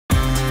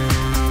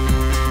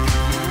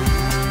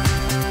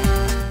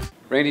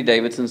Randy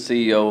Davidson,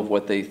 CEO of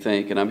What They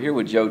Think, and I'm here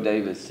with Joe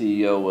Davis,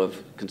 CEO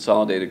of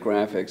Consolidated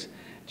Graphics.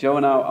 Joe,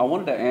 and I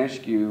wanted to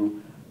ask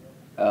you,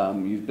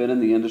 you've been in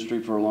the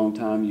industry for a long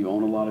time, you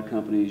own a lot of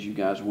companies, you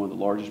guys are one of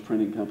the largest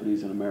printing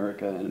companies in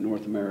America and in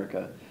North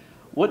America.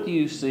 What do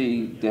you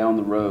see down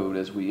the road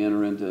as we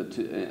enter into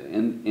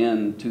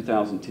in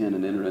 2010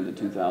 and enter into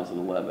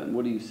 2011?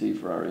 What do you see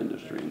for our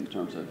industry in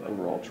terms of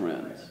overall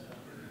trends?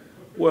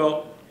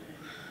 Well,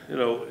 you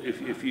know,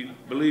 if you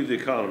believe the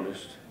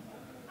economist,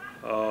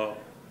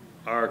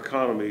 our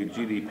economy,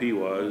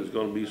 GDP-wise, is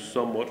going to be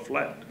somewhat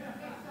flat.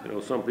 You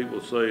know, some people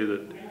say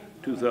that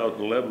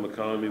 2011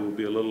 economy will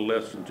be a little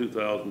less than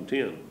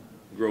 2010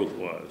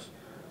 growth-wise.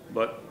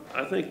 But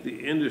I think the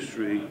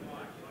industry,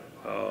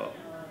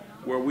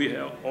 where we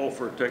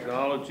offer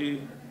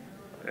technology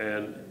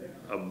and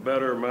a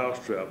better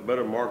mousetrap,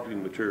 better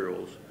marketing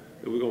materials,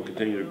 that we're going to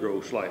continue to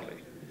grow slightly.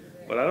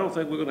 But I don't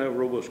think we're going to have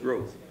robust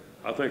growth.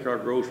 I think our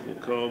growth will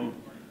come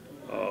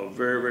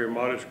very, very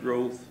modest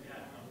growth,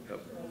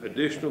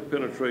 additional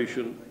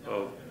penetration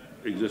of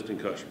existing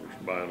customers,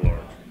 by and large.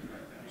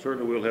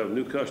 Certainly we'll have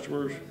new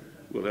customers,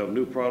 we'll have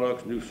new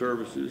products, new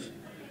services,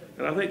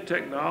 and I think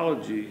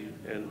technology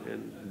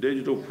and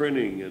digital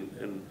printing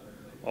and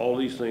all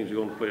these things are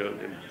going to play an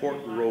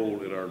important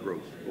role in our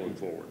growth going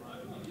forward.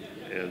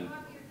 And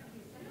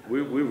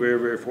we're very,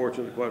 very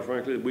fortunate, quite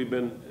frankly, that we've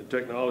been a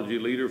technology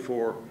leader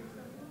for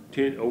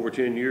over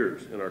 10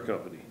 years in our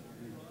company.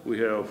 We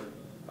have,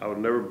 I would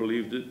never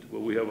believed it, but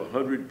we have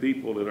 100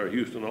 people in our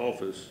Houston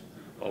office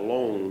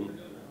alone,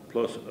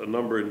 plus a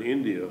number in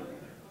India,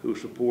 who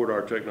support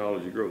our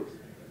technology growth.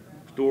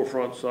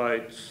 Storefront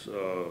sites,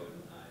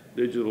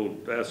 digital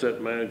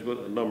asset management,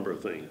 a number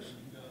of things.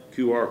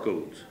 QR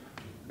codes,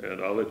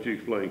 and I'll let you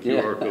explain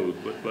QR codes,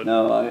 but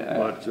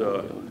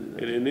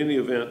in any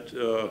event,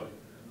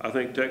 I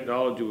think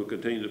technology will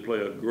continue to play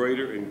a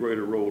greater and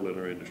greater role in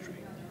our industry.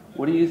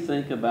 What do you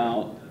think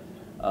about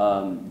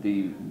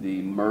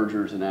the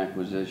mergers and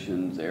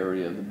acquisitions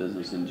area of the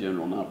business in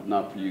general,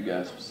 not for you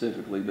guys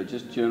specifically, but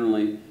just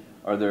generally,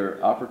 are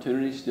there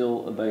opportunities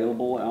still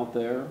available out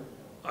there?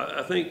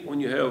 I think when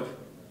you have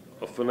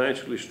a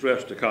financially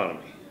stressed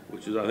economy,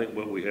 which is I think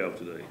what we have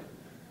today,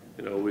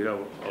 you know, we have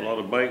a lot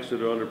of banks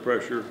that are under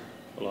pressure,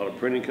 a lot of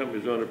printing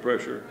companies are under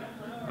pressure.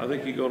 I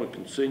think you're going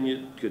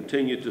to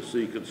continue to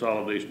see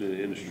consolidation in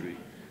the industry,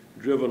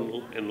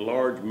 driven in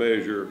large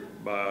measure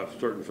by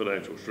certain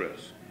financial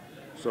stress.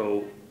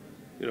 So,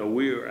 you know,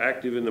 we are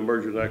active in the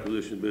merger and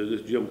acquisition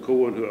business. Jim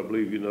Cohen, who I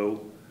believe you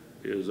know,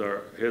 heads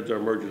our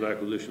merger and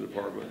acquisition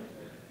department.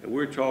 And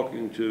we're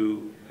talking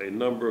to a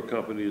number of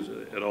companies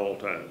at all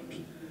times.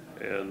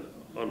 And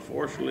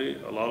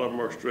unfortunately, a lot of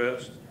them are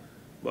stressed.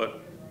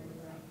 But,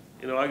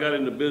 you know, I got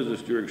into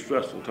business during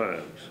stressful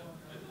times.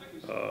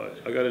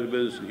 I got into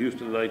business in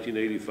Houston in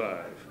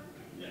 1985.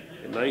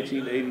 In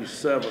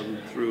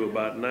 1987 through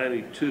about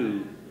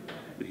 92,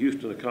 the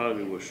Houston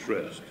economy was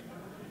stressed.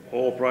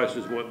 Oil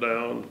prices went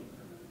down.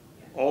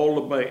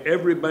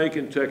 Every bank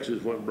in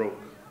Texas went broke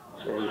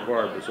or was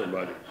acquired by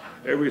somebody.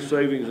 Every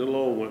savings and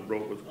loan went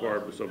broke, was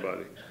acquired by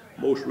somebody.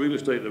 Most real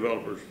estate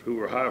developers who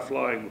were high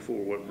flying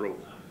before went broke.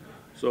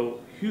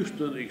 So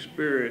Houston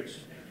experienced,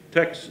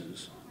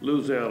 Texas,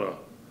 Louisiana,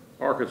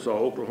 Arkansas,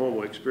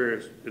 Oklahoma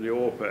experienced in the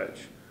oil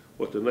patch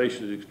what the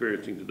nation is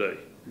experiencing today.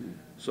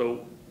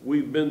 So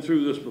we've been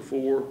through this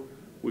before.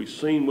 We've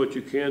seen what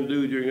you can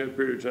do during that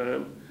period of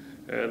time.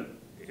 And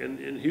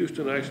in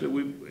Houston, actually,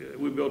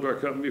 we built our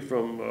company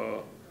from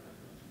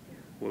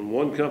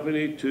one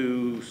company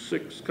to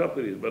 6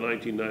 companies by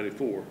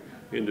 1994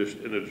 in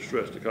a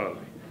distressed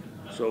economy.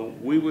 So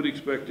we would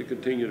expect to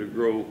continue to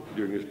grow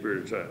during this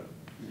period of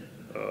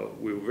time.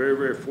 We were very,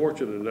 very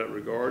fortunate in that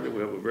regard, and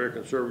we have a very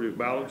conservative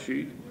balance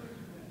sheet.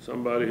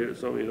 Somebody here,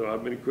 you know,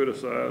 I've been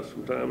criticized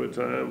from time to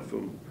time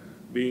from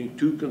being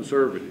too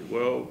conservative.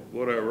 Well,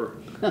 whatever.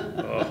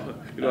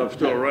 You know, I'm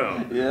still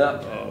around.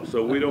 Yeah.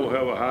 So we don't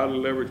have a highly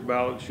leveraged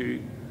balance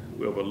sheet.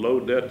 We have a low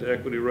debt to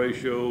equity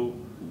ratio,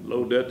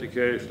 low debt to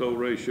cash flow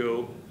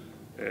ratio,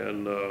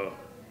 and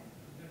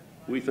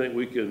we think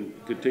we can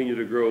continue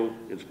to grow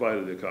in spite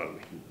of the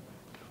economy.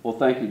 Well,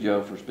 thank you,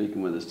 Joe, for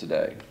speaking with us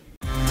today.